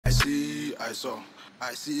I saw,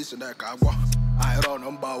 I see so that I run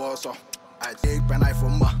on bow so I take pen I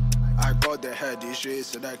from I got the head issue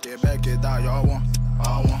so that I back it down your one.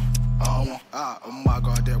 Oh my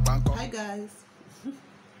god, the bank. Hi guys.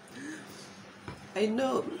 I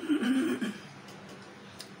know.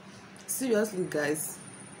 Seriously guys,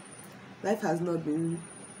 life has not been,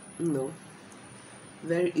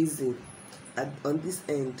 very easy on this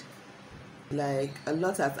end. Like a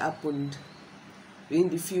lot has happened in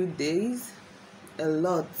the few days. A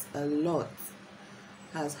lot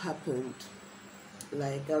has happened.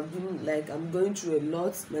 I'm going through a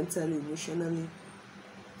lot mentally, emotionally,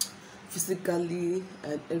 physically,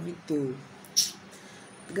 and everything.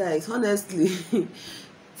 Guys, honestly,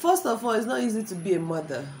 first of all, it's not easy to be a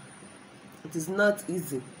mother. It is not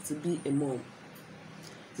easy to be a mom.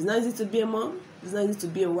 It's not easy to be a mom. It's not easy to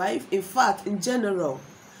be a wife. In fact, in general,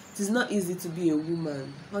 it is not easy to be a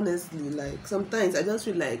woman. Honestly, like sometimes I just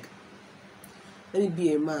feel like let me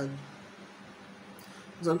be a man.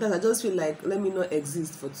 Sometimes I just feel like let me not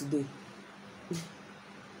exist for today.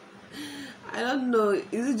 I don't know.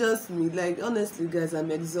 Is it just me? Like honestly, guys,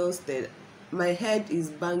 I'm exhausted. My head is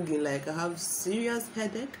banging. Like I have serious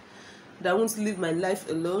headache that won't leave my life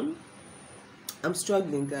alone. I'm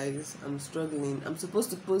struggling, guys. I'm struggling. I'm supposed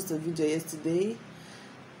to post a video yesterday.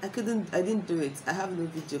 I didn't do it. I have no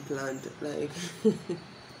video planned. Like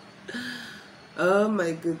oh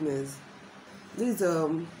my goodness. This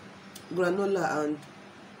granola and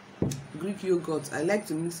Greek yogurt. I like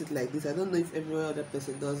to mix it like this. I don't know if every other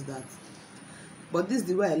person does that, but this is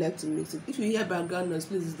the way I like to mix it. If you hear background noise,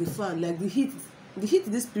 please, it's the fan. Like the heat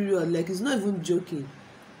this period, like it's not even joking.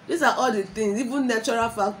 These are all the things. Even natural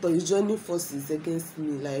factor is joining forces against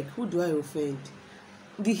me. Like who do I offend?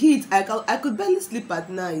 The heat, I could barely sleep at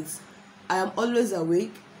night. I am always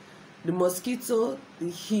awake. The mosquito, the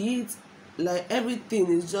heat, like everything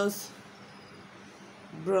is just,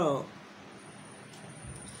 bro,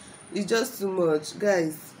 it's just too much,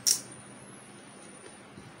 guys.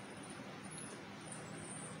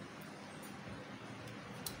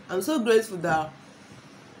 I'm so grateful that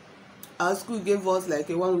our school gave us like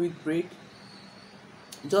a 1 week break.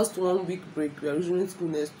 Just 1 week break. We are resuming school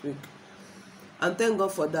next week. And thank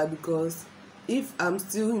God for that, because if I'm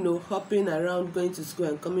still, hopping around, going to school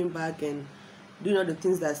and coming back and doing all the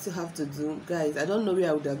things that I still have to do, guys, I don't know where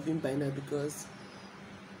I would have been by now, because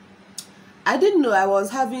I didn't know I was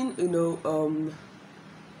having,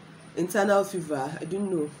 internal fever. I didn't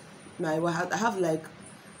know. I have like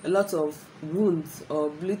a lot of wounds or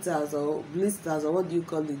blisters or what do you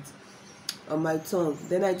call it on my tongue.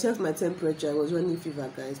 Then I checked my temperature. I was running fever,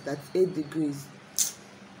 guys. That's 8 degrees.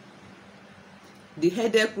 The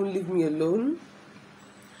headache won't leave me alone.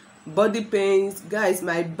 Body pains, guys.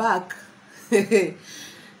 My back.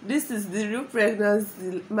 This is the real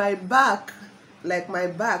pregnancy. My back,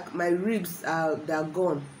 my ribs they're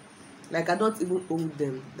gone. Like I don't even own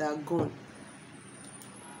them. They're gone.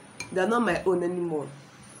 They're not my own anymore.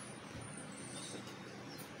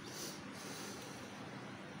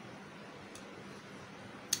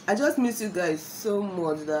 I just miss you guys so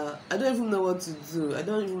much that I don't even know what to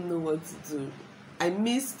do. I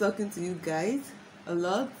miss talking to you guys a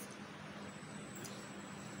lot.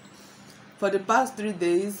 For the past 3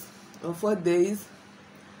 days or 4 days,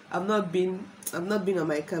 I've not been on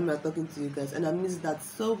my camera talking to you guys, and I miss that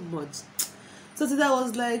so much. So today I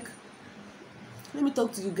was like, let me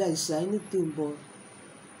talk to you guys, anything, but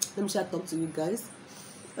let me talk to you guys.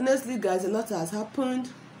 Honestly, guys, a lot has happened.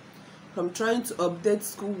 From trying to update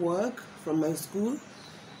schoolwork from my school,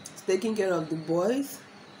 to taking care of the boys,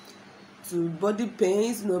 to body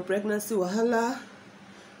pains, pregnancy wahala,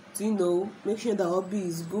 to make sure the hobby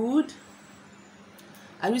is good.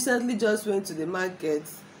 I recently just went to the market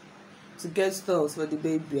to get stuff for the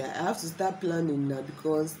baby. I have to start planning now,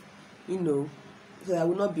 because so I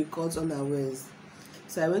will not be caught unawares.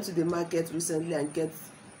 So I went to the market recently and get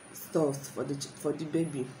stuff for the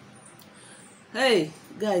baby. Hey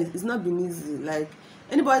guys, it's not been easy. Like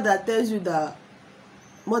anybody that tells you that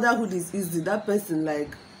motherhood is easy, that person,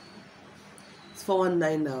 like, it's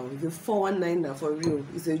 419 now. It's a 419 now, for real.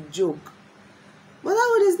 It's a joke.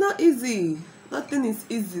 Motherhood is not easy. Nothing is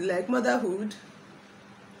easy. Like motherhood,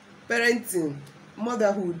 parenting,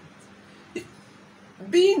 motherhood,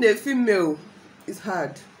 being a female is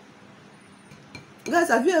hard. Guys,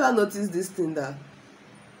 have you ever noticed this thing, that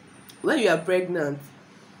when you are pregnant,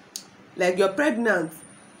 like your pregnancy,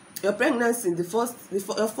 your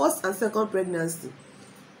first and second pregnancy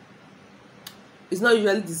is not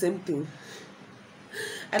usually the same thing?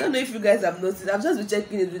 I don't know if you guys have noticed. I've just been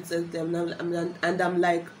checking it recently, and I'm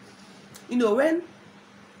like, when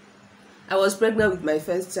I was pregnant with my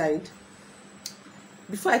first child,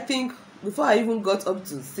 before I even got up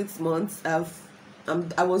to 6 months, I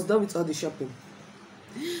was done with all the shopping.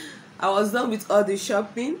 I was done with all the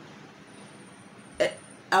shopping.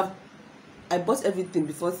 I bought everything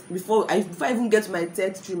before I even get to my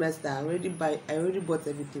third trimester. I already bought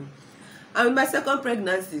everything. And with my second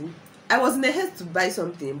pregnancy, I was in a haste to buy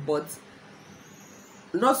something, but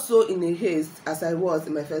not so in a haste as I was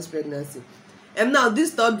in my first pregnancy. And now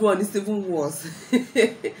this third one is even worse.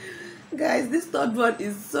 Guys, this third one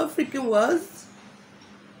is so freaking worse.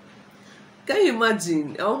 Can you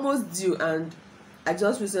imagine? I almost due and I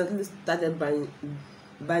just recently started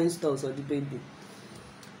buying stuff for the baby.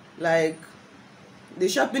 Like, the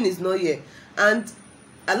shopping is not here. And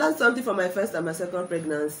I learned something from my first and my second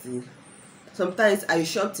pregnancy. Sometimes I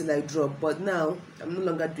shop till I drop, but now I'm no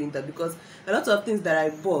longer doing that, because a lot of things that I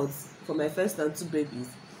bought for my first and two babies,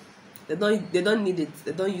 they don't need it,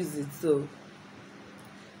 they don't use it. So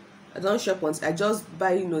I don't shop once. I just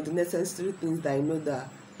buy, the necessary things that I know that,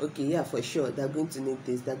 okay, yeah, for sure they're going to need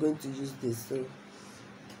this, they're going to use this. So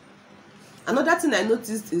another thing I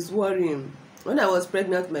noticed is worrying. When I was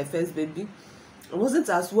pregnant with my first baby, I wasn't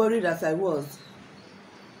as worried as I was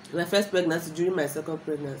in my first pregnancy during my second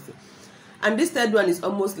pregnancy. And this third one is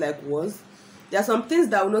almost like worse. There are some things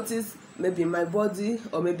that I will notice maybe in my body,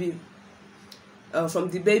 or maybe from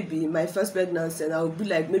the baby in my first pregnancy, and I will be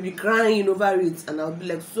like maybe crying over it, and I'll be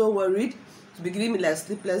like so worried, to be giving me like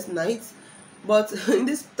sleepless nights. But in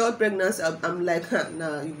this third pregnancy, I'm like,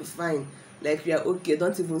 nah, you'll be fine. Like, you're okay,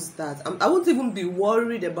 don't even start. I won't even be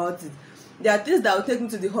worried about it. There are things that will take me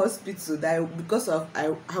to the hospital that because of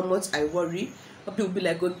how much I worry, hubby will be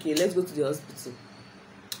like, okay, let's go to the hospital.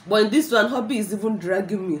 But in this one, hubby is even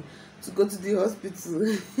dragging me to go to the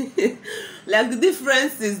hospital. Like, the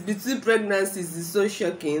differences between pregnancies is so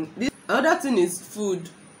shocking. Another thing is food.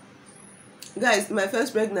 Guys, my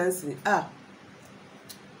first pregnancy, I'm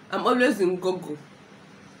always in Google.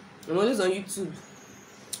 I'm always on YouTube.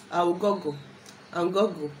 I will Google and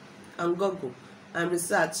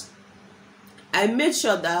research. I made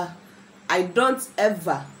sure that I don't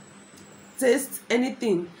ever taste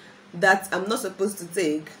anything that I'm not supposed to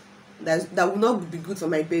take, that will not be good for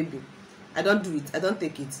my baby. I don't do it. I don't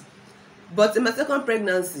take it. But in my second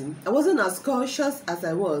pregnancy, I wasn't as cautious as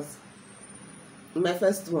I was in my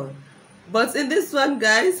first one. But in this one,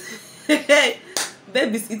 guys,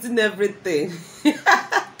 baby's eating everything.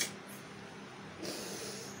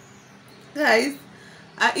 Guys,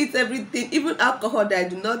 I eat everything, even alcohol that I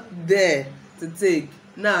do not dare to take.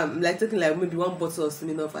 Now I'm like taking like maybe 1 bottle of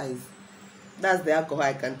Smirnoff Ice. That's the alcohol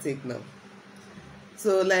I can take now.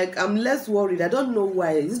 So like, I'm less worried. I don't know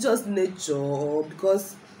why. It's just nature, or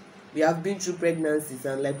because we have been through pregnancies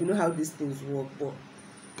and like we know how these things work. But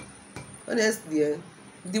honestly,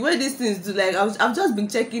 the way these things do, like I've just been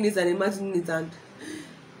checking it and imagining it, and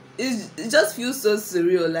it just feels so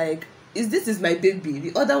surreal. Like, this is my baby,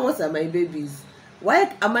 the other ones are my babies.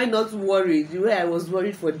 Why am I not worried the way I was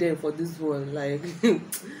worried for them for this one? Like,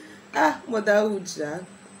 motherhood, yeah.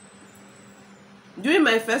 During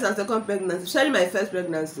my first and second pregnancy, especially my first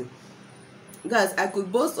pregnancy, guys, I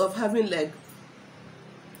could boast of having like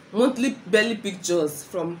monthly belly pictures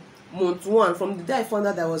from month 1, from the day I found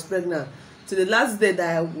out that I was pregnant to the last day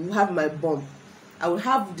that I will have my bump. I will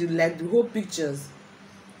have the whole pictures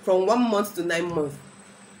from 1 month to 9 months.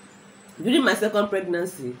 During my second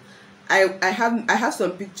pregnancy, I have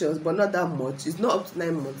some pictures, but not that much. It's not up to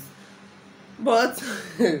 9 months. But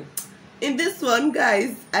in this one,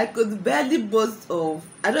 guys, I could barely boast of.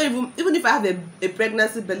 I don't even if I have a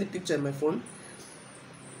pregnancy belly picture on my phone,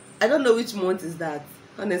 I don't know which month is that.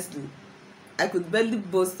 Honestly, I could barely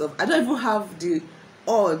boast of. I don't even have the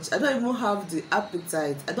urge. I don't even have the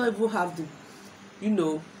appetite. I don't even have the,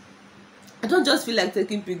 I don't just feel like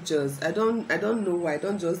taking pictures. I don't know why. I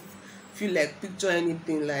don't just feel like picture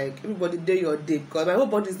anything. Like, everybody day your day, because my whole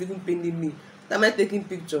body is even paining me. What am I taking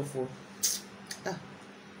picture for?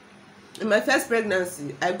 In my first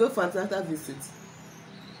pregnancy, I go for antenatal visits.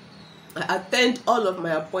 I attend all of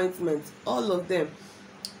my appointments, all of them.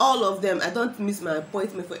 I don't miss my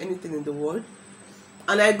appointment for anything in the world.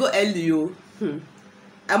 And I go early.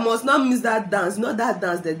 I must not miss that dance. Not that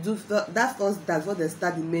dance they do, that first dance before they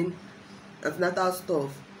start the main antenatal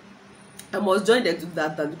stuff. I must join them to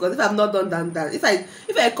that dance, because if I've not done that dance, if I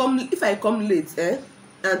come late,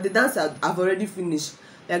 and the dance I've already finished,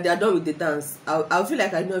 like they are done with the dance, I'll feel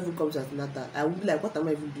like I don't even come to antenatal. I will be like, what am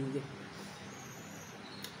I even doing here?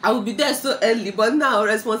 I will be there so early, but now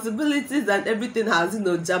responsibilities and everything has,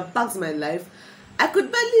 jam-packed my life. I could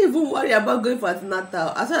barely even worry about going for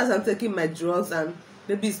antenatal. As long as I'm taking my drugs and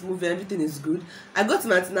baby is moving, everything is good. I go to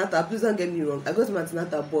my antenatal, please don't get me wrong. I go to my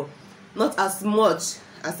antenatal, but not as much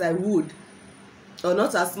as I would, or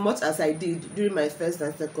not as much as I did during my first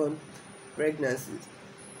and second pregnancies.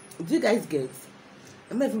 Do you guys get?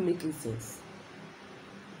 Am I even making sense?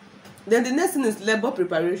 Then the next thing is labor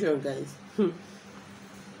preparation, guys.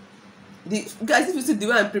 Guys, if you see the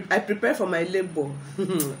way I prepare for my labor,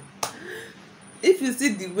 if you see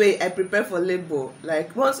the way I prepare for labor,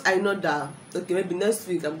 like once I know that, okay, maybe next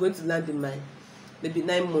week I'm going to land in my maybe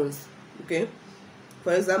 9 months, okay,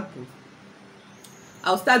 for example,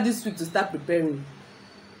 I'll start this week to start preparing.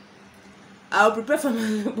 I'll prepare for my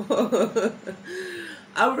labor.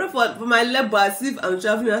 I'll prepare for my labor as if I'm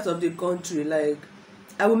traveling out of the country. Like,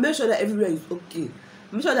 I will make sure that everywhere is okay.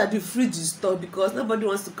 Make sure that the fridge is stored, because nobody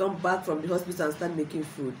wants to come back from the hospital and start making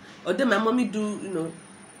food. Or then my mommy do, you know,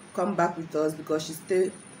 come back with us, because she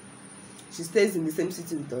stays in the same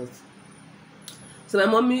city with us. So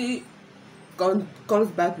my mommy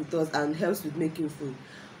comes back with us and helps with making food.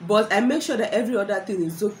 But I make sure that every other thing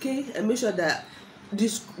is okay. I make sure that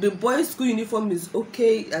the boys' school uniform is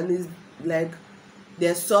okay, and is like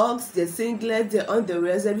their socks, their singlets, their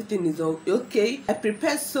underwears, everything is okay. I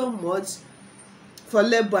prepare so much for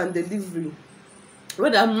labor and delivery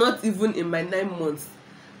when I'm not even in my 9 months.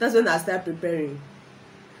 That's when I start preparing.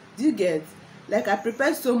 Do you get? Like, I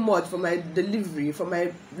prepare so much for my delivery, for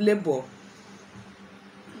my labor,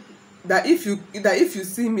 that if you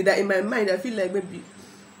see me, that in my mind I feel like maybe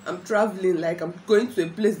I'm traveling, like I'm going to a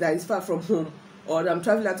place that is far from home, or I'm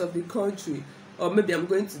traveling out of the country, or maybe I'm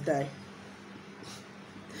going to die.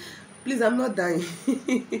 Please, I'm not dying.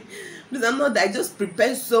 Please, I'm not dying. I just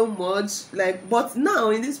prepare so much. Like, but now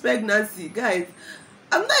in this pregnancy, guys,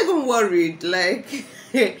 I'm not even worried. Like,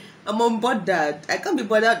 I'm unbothered. I can't be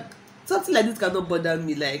bothered. Something like this cannot bother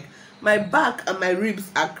me. Like, my back and my ribs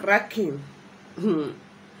are cracking.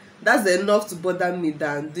 That's enough to bother me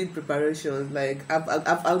than deep preparations. Like, I've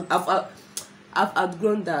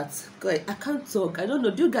outgrown that. God, I can't talk. I don't know.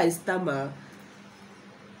 Do you guys stammer?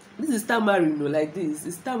 This is stammering, no, like this.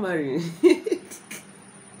 It's stammering.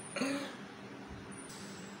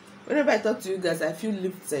 Whenever I talk to you guys, I feel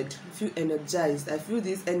lifted, I feel energized, I feel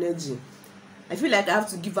this energy. I feel like I have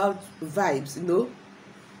to give out vibes, you know,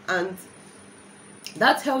 and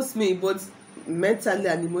that helps me both mentally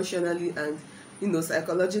and emotionally, and, you know,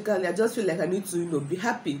 psychologically. I just feel like I need to, you know, be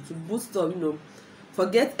happy, to boost up, you know,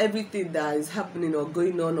 forget everything that is happening or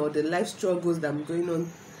going on, or the life struggles that I'm going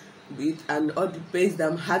on with, and all the pains that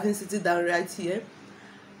I'm having sitting down right here.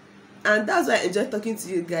 And that's why I enjoy talking to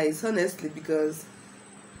you guys, honestly, because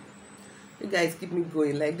you guys keep me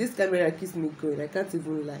going. Like, this camera keeps me going. I can't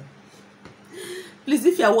even lie. Please,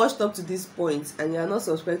 if you are watched up to this point and you are not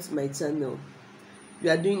subscribed to my channel, you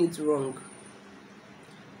are doing it wrong.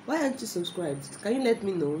 Why aren't you subscribed? Can you let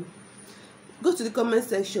me know? Go to the comment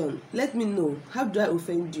section. Let me know. How do I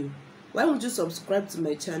offend you? Why won't you subscribe to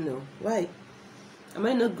my channel? Why? Am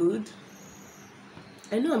I not good?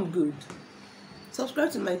 I know I'm good.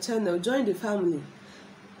 Subscribe to my channel. Join the family.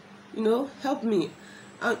 You know, help me.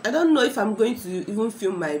 I don't know if I'm going to even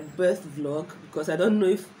film my birth vlog, because I don't know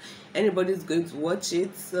if anybody's going to watch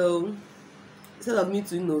it. So instead of me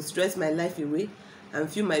to, you know, stress my life away and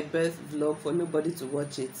film my birth vlog for nobody to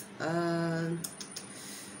watch it, I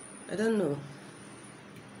don't know.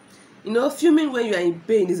 You know, filming when you are in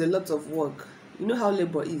pain is a lot of work. You know how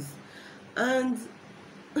labor is. And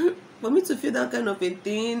for me to feel that kind of a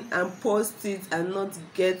thing and post it and not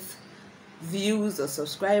get views or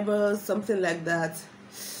subscribers, something like that,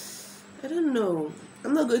 I don't know.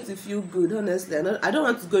 I'm not going to feel good, honestly. I don't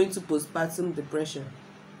want to go into postpartum depression.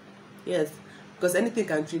 Yes, because anything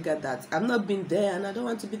can trigger that. I've not been there and I don't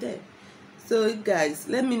want to be there. So guys,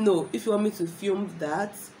 let me know if you want me to film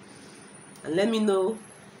that, and let me know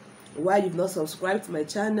why you've not subscribed to my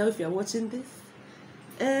channel if you're watching this.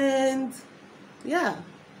 And yeah,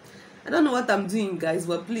 I don't know what I'm doing, guys,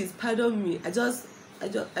 but please pardon me. I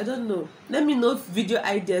don't know. Let me know video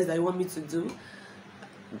ideas that you want me to do.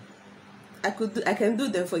 I can do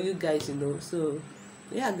them for you guys, you know. So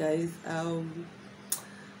yeah, guys,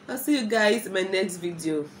 I'll see you guys in my next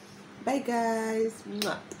video. Bye, guys.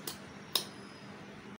 Mwah.